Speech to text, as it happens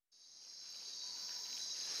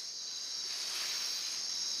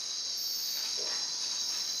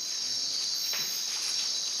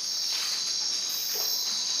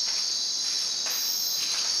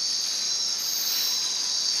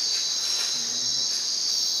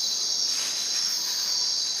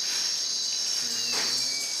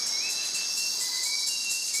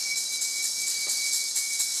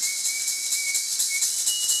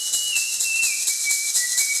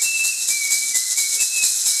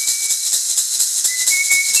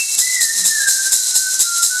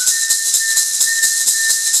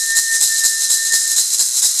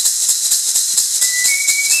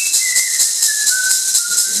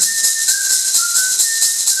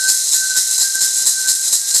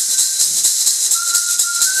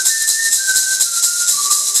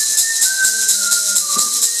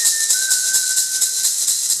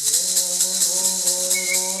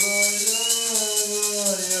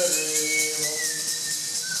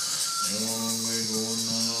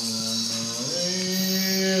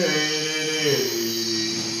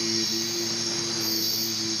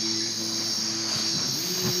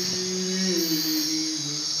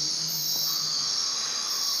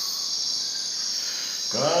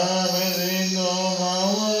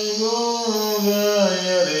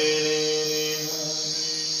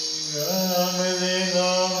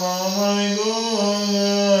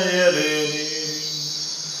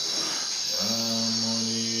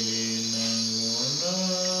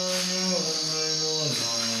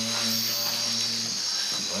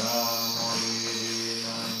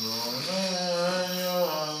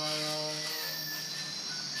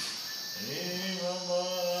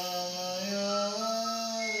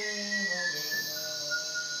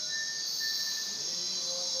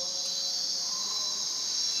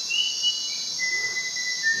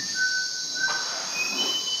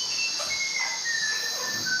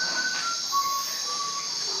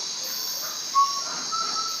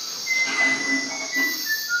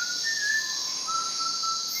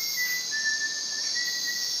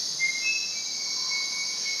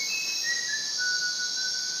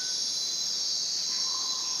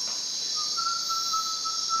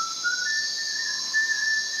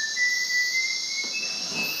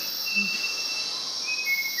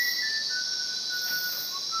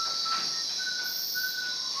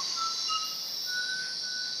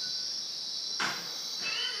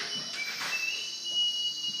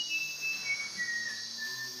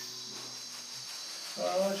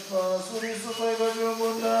Suri supai gajo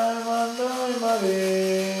bundai mandai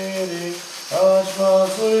mariri. Ashma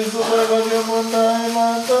suri supai gajo bundai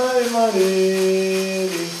mandai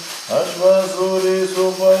mariri. Ashma suri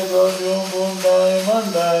supai gajo bundai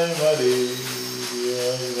mandai mariri.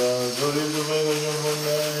 Ashma suri supai gajo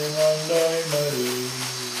bundai mandai mariri.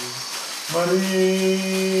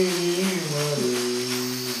 Mariri, mariri,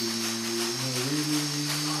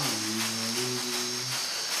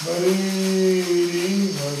 mariri,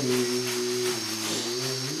 mariri.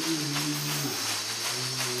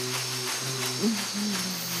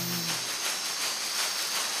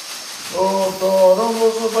 O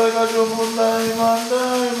torongo supai gajo bundai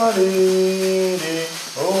mandai mariri.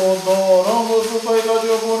 O torongo supai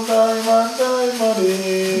gajo bundai mandai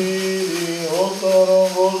mariri. O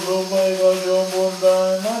torongo supai gajo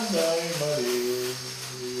bundai mandai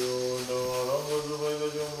mariri. O torongo supai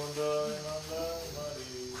gajo bundai mandai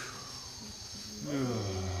mariri.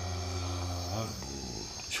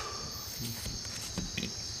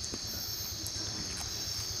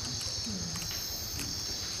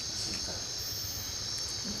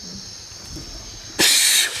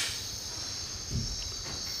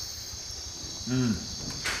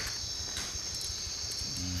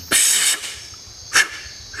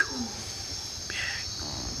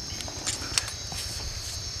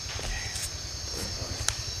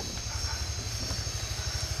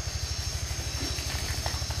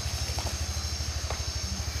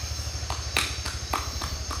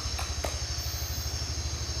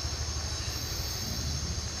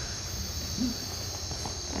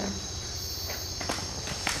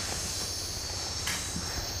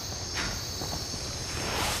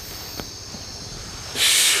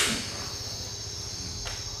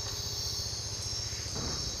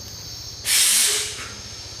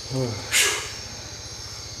 Oh.